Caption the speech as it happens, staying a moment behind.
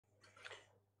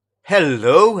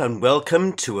Hello and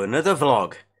welcome to another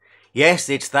vlog. Yes,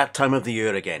 it's that time of the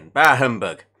year again. Bah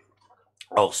humbug.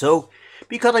 Also,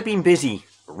 because I've been busy,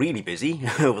 really busy,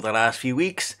 over the last few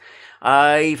weeks,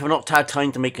 I've not had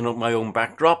time to make my own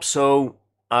backdrop, so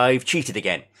I've cheated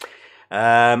again.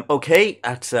 Okay,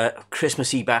 that's a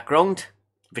Christmassy background,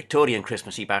 Victorian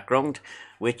Christmassy background,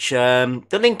 which the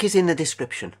link is in the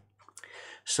description.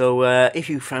 So if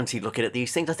you fancy looking at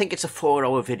these things, I think it's a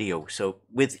 4-hour video, so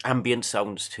with ambient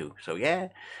sounds too. So yeah,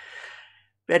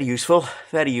 very useful,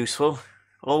 very useful.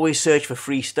 Always search for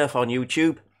free stuff on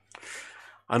YouTube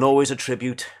and always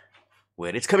attribute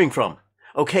where it's coming from.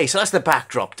 Okay, so that's the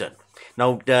backdrop done.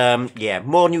 Now, yeah,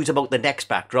 more news about the next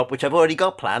backdrop, which I've already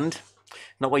got planned.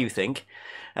 Not what you think.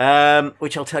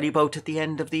 Which I'll tell you about at the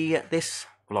end of this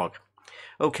vlog.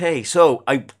 Okay, so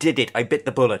I did it. I bit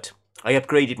the bullet. I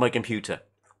upgraded my computer.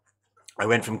 I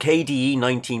went from KDE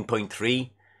 19.3,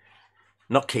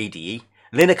 not KDE,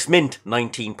 Linux Mint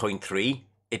 19.3,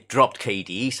 it dropped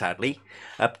KDE sadly,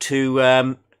 up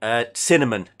to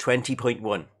Cinnamon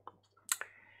 20.1.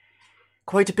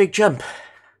 Quite a big jump,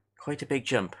 quite a big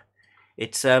jump.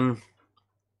 It's I'm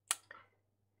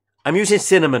using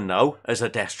Cinnamon now as a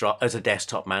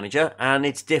desktop manager, and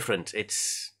it's different.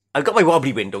 I've got my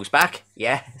wobbly windows back,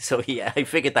 yeah, so yeah, I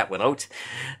figured that one out.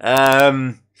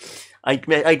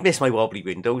 I'd miss my wobbly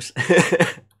windows.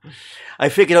 I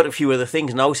figured out a few other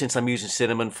things now since I'm using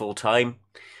Cinnamon full time.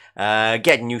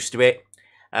 Getting used to it.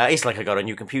 It's like I got a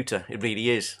new computer. It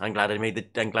really is. I'm glad I made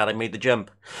the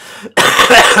jump.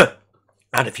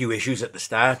 Had a few issues at the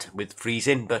start with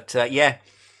freezing, but yeah,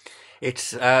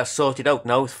 it's sorted out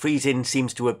now. Freezing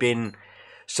seems to have been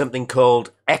something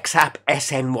called XApp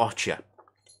SN Watcher,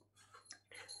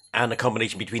 and a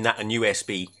combination between that and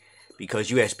USB.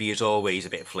 Because USB is always a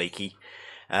bit flaky.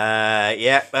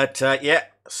 Yeah,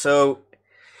 so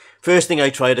first thing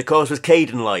I tried, of course, was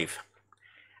Kdenlive.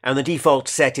 And the default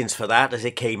settings for that, as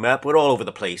it came up, were all over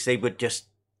the place. They were just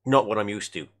not what I'm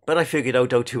used to. But I figured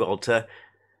out how to alter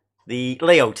the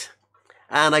layout.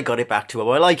 And I got it back to how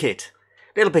I like it.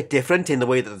 A little bit different in the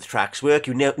way that the tracks work.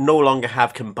 You no longer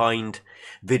have combined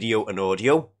video and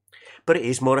audio. But it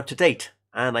is more up to date.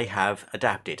 And I have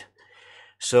adapted.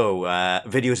 So,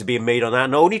 videos are being made on that.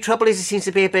 And the only trouble is it seems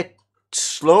to be a bit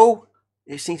slow.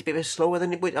 It seems to be a bit slower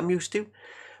than I'm used to.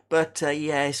 But,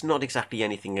 yeah, it's not exactly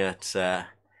anything that's a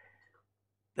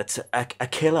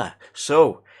killer.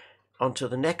 So, on to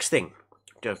the next thing.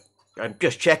 I'm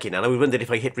just checking, and I was wondering if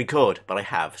I hit record, but I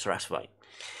have, so that's fine.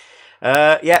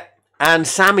 Yeah, and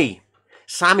Sammy,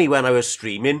 when I was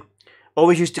streaming,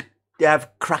 always used to have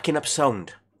cracking up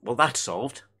sound. Well, that's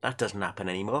solved. That doesn't happen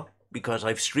anymore, because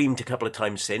I've streamed a couple of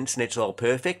times since and it's all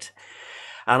perfect.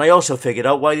 And I also figured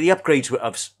out why the upgrades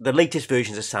of the latest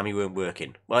versions of Sammy weren't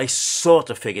working. Well, I sort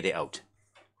of figured it out.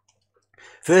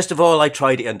 First of all, I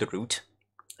tried it under root,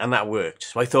 and that worked.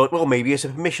 So I thought, well, maybe it's a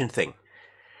permission thing.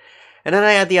 And then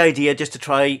I had the idea just to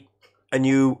try a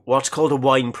new, what's called a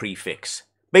Wine prefix.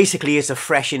 Basically, it's a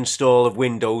fresh install of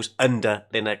Windows under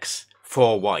Linux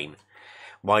for Wine.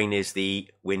 Wine is the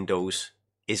Windows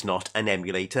is not an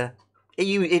emulator.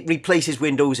 It replaces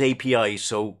Windows APIs,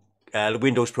 so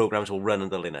Windows programs will run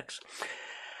under Linux.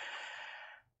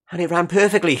 And it ran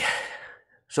perfectly.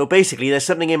 So basically, there's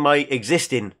something in my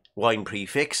existing Wine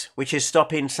prefix which is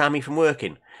stopping Sammy from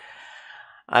working.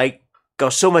 I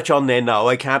got so much on there now,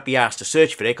 I can't be asked to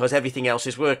search for it because everything else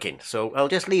is working. So I'll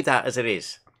just leave that as it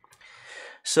is.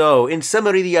 So, in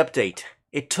summary, the update.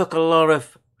 It took a lot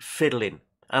of fiddling,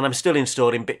 and I'm still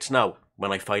installing bits now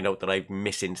when I find out that I'm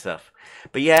missing stuff.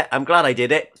 But yeah, I'm glad I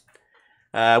did it.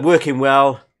 Working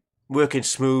well, working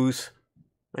smooth,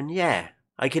 and yeah,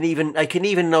 I can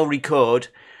even now record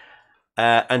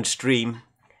and stream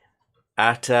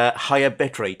at higher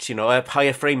bit rates, you know,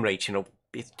 higher frame rates, you know,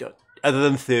 other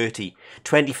than 30.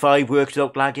 25 works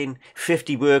without lagging,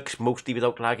 50 works mostly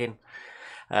without lagging.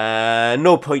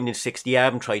 No point in 60, I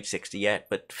haven't tried 60 yet,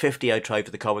 but 50 I tried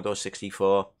for the Commodore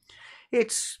 64.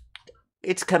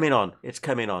 It's coming on. It's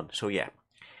coming on. So yeah.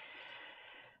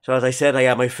 So as I said, I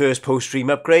had my first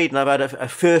post-stream upgrade, and I've had a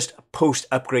first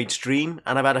post-upgrade stream,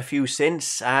 and I've had a few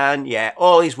since, and yeah,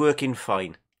 all is working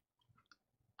fine.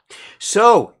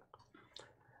 So,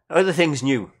 other things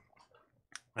new.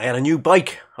 I had a new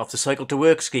bike off the Cycle to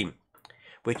Work scheme,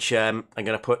 which I'm going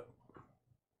to put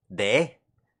there.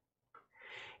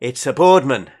 It's a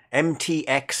Boardman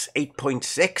MTX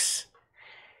 8.6.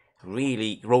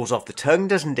 Really rolls off the tongue,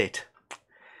 doesn't it?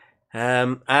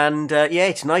 Yeah,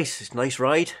 it's nice. It's a nice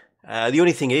ride. The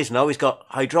only thing is now it's got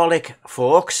hydraulic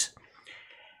forks.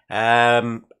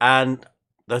 And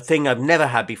the thing I've never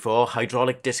had before,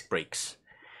 hydraulic disc brakes.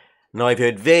 Now, I've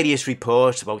heard various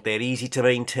reports about they're easy to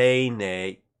maintain,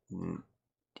 they're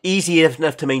easy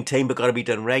enough to maintain but got to be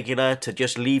done regular, to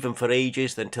just leave them for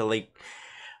ages until they...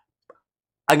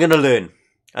 I'm going to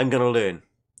learn.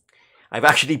 I've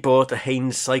actually bought a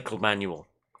Haynes cycle manual,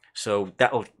 so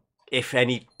that'll, if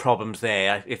any problems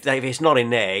there, if it's not in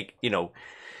there, you know.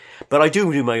 But I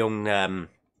do my own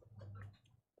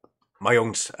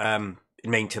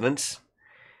maintenance.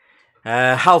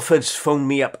 Halfords phoned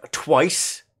me up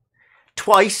twice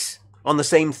on the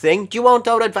same thing. Do you want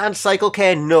our advanced cycle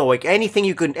care? No, like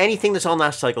anything that's on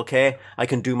that cycle care, I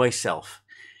can do myself.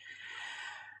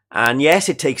 And yes,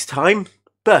 it takes time,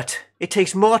 but it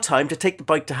takes more time to take the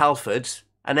bike to Halfords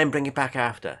and then bring it back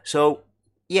after. So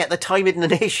yeah, the time isn't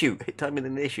an issue.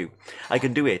 I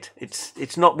can do it.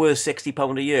 It's not worth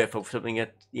 £60 a year for something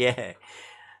that, yeah.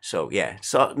 So yeah,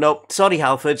 so no, sorry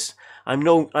Halfords. I'm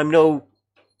no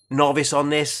novice on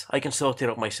this. I can sort it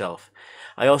out myself.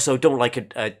 I also don't like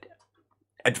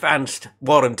advanced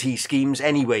warranty schemes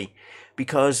anyway,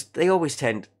 because they always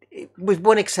tend, with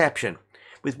one exception.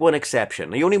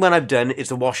 The only one I've done is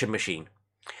the washing machine,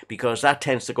 because that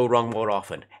tends to go wrong more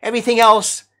often. Everything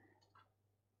else,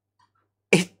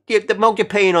 the amount you're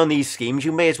paying on these schemes,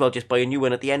 you may as well just buy a new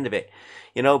one at the end of it,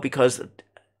 you know, because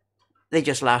they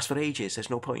just last for ages. There's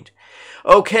no point.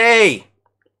 Okay,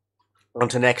 on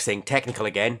to the next thing, technical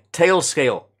again, tail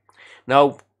scale.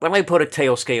 Now, when I put a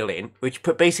tail scale in, which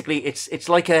basically it's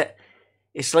like a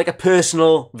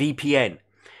personal VPN,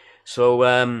 so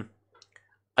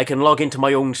I can log into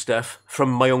my own stuff from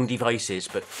my own devices,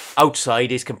 but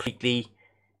outside is completely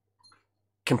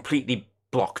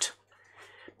blocked.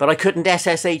 But I couldn't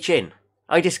SSH in.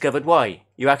 I discovered why.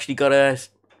 You actually got to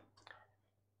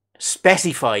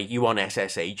specify you want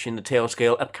SSH in the tail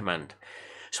scale up command.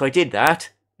 So I did that,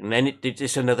 and then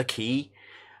it's another key,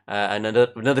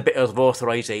 another bit of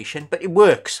authorization, but it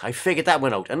works. I figured that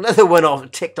one out. Another one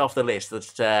ticked off the list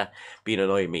that's been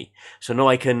annoying me. So now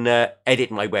I can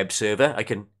edit my web server.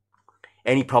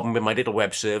 Any problem with my little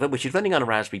web server, which is running on a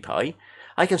Raspberry Pi,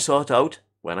 I can sort out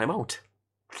when I'm out.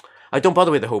 I don't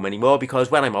bother with the home anymore, because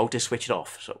when I'm out, I switch it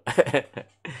off. So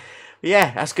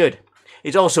yeah, that's good.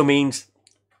 It also means,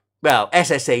 well,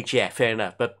 SSH, yeah, fair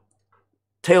enough, but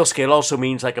Tailscale also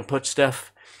means I can put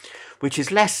stuff which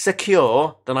is less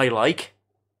secure than I like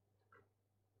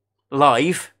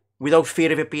live without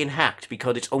fear of it being hacked,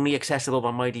 because it's only accessible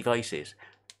on my devices.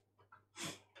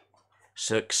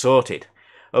 So, sorted.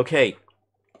 Okay,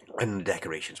 and the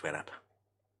decorations went up.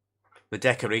 The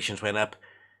decorations went up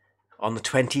on the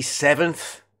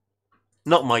 27th.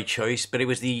 Not my choice, but it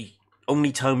was the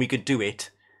only time we could do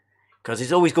it, because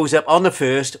it always goes up on the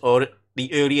 1st or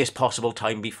the earliest possible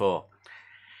time before.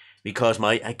 Because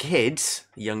my kids,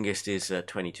 the youngest is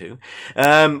 22,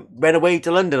 went away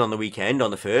to London on the weekend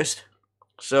on the 1st.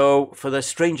 So for the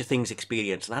Stranger Things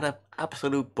experience, and had an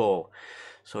absolute ball.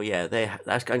 So yeah,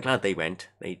 I'm glad they went.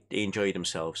 They enjoyed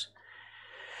themselves.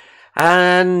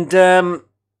 And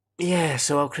yeah,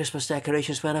 so our Christmas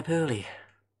decorations went up early.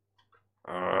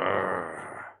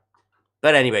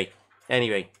 But anyway,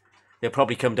 they'll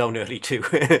probably come down early too.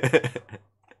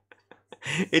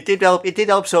 It did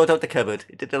help sort out the cupboard.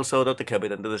 It did help sort out the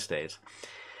cupboard under the stairs.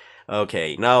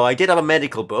 Okay, now I did have a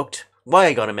medical booked. Why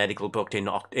I got a medical booked in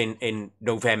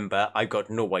November, I've got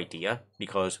no idea,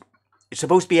 because it's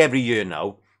supposed to be every year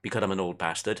now, because I'm an old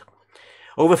bastard.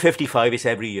 Over 55, it's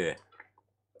every year.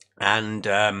 And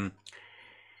my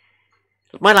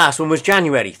last one was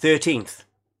January 13th.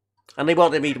 And they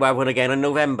wanted me to have one again in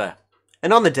November.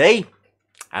 And on the day,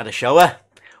 I had a shower,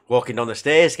 walking down the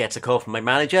stairs, gets a call from my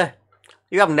manager.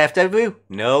 You haven't left, have you?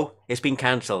 No, it's been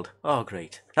cancelled. Oh,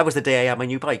 great. That was the day I had my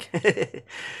new bike.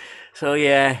 So,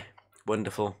 yeah,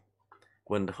 wonderful.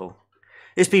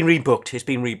 It's been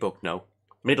rebooked now.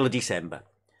 Middle of December.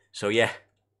 So, yeah.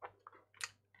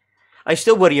 I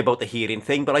still worry about the hearing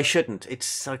thing, but I shouldn't. It's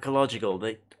psychological.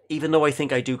 Even though I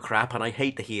think I do crap and I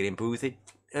hate the hearing booth, it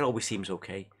always seems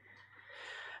okay.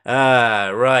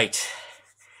 Right.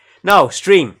 Now,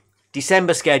 stream.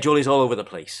 December schedule is all over the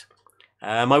place.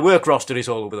 My work roster is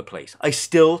all over the place. I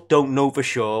still don't know for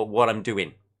sure what I'm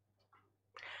doing.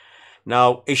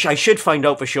 Now, I should find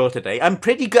out for sure today. I've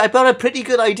got a pretty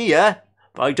good idea,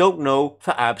 but I don't know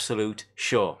for absolute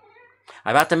sure.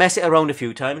 I've had to mess it around a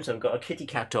few times. I've got a kitty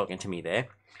cat talking to me there.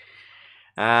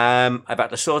 I've had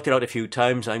to sort it out a few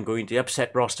times. I'm going to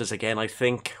upset rosters again, I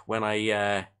think, when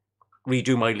I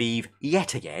redo my leave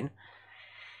yet again.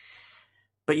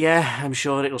 But yeah, I'm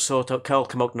sure it'll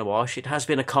come out in the wash. It has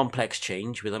been a complex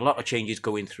change with a lot of changes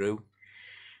going through.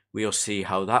 We'll see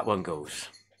how that one goes.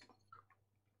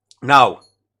 Now,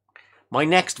 my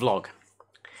next vlog.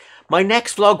 My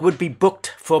next vlog would be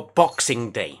booked for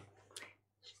Boxing Day.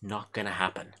 Not gonna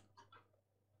happen.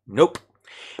 Nope.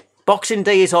 Boxing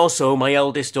Day is also my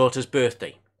eldest daughter's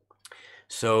birthday.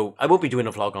 So I won't be doing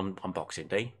a vlog on Boxing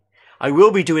Day. I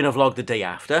will be doing a vlog the day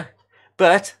after.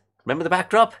 But, remember the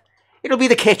backdrop? It'll be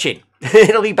the kitchen.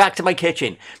 It'll be back to my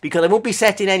kitchen. Because I won't be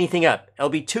setting anything up. There'll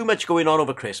be too much going on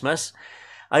over Christmas.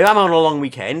 I am on a long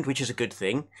weekend, which is a good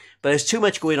thing. But there's too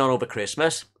much going on over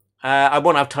Christmas. I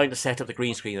won't have time to set up the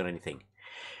green screen or anything.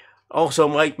 Also,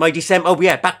 my December... Oh,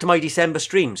 yeah, back to my December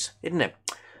streams. Isn't it?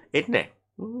 Isn't it?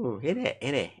 Ooh, isn't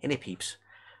it, peeps?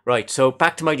 Right, so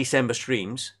back to my December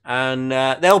streams. And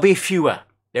there'll be fewer.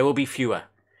 There will be fewer.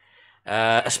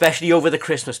 Especially over the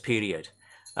Christmas period.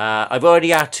 I've already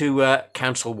had to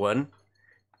cancel one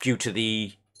due to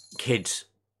the kids,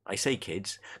 I say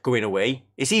kids, going away.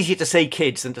 It's easier to say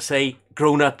kids than to say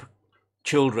grown-up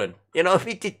children. You know,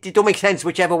 it don't make sense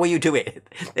whichever way you do it.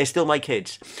 They're still my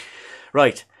kids.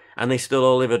 Right, and they still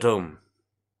all live at home.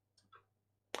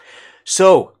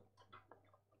 So,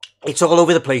 it's all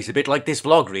over the place, a bit like this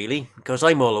vlog, really, because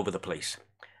I'm all over the place.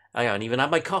 I haven't even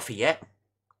had my coffee yet.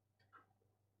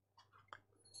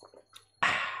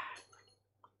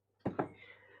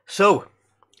 So,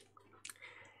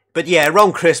 but yeah,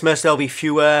 around Christmas there'll be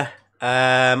fewer.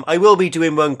 I will be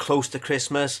doing one close to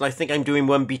Christmas, and I think I'm doing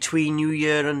one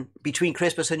between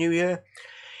Christmas and New Year.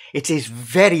 It is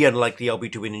very unlikely I'll be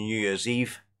doing a New Year's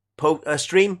Eve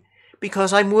stream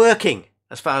because I'm working,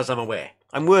 as far as I'm aware.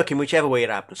 I'm working whichever way it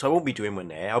happens, so I won't be doing one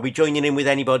there. I'll be joining in with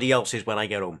anybody else's when I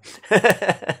get home.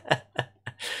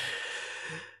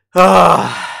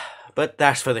 But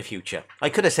that's for the future. I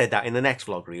could have said that in the next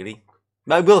vlog, really.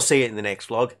 I will say it in the next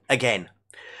vlog, again.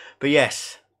 But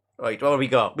yes, right, what have we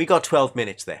got? We got 12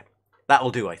 minutes there. That'll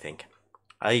do, I think.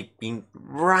 I've been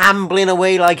rambling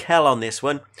away like hell on this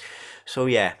one. So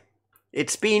yeah,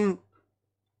 it's been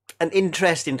an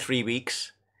interesting 3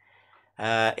 weeks.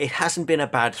 It hasn't been a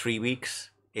bad 3 weeks.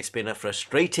 It's been a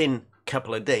frustrating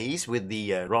couple of days with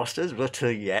the rosters, but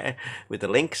yeah, with the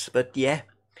links. But yeah,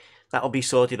 that'll be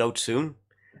sorted out soon.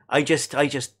 I just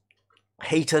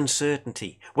hate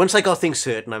uncertainty. Once I got things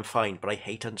certain, I'm fine, but I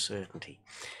hate uncertainty.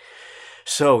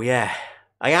 So yeah,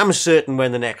 I am certain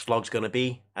when the next vlog's going to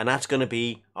be, and that's going to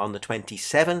be on the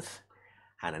 27th.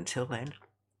 And until then,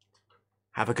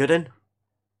 have a good one.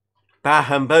 Bah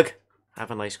humbug. Have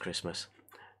a nice Christmas.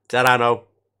 Ta-ra now.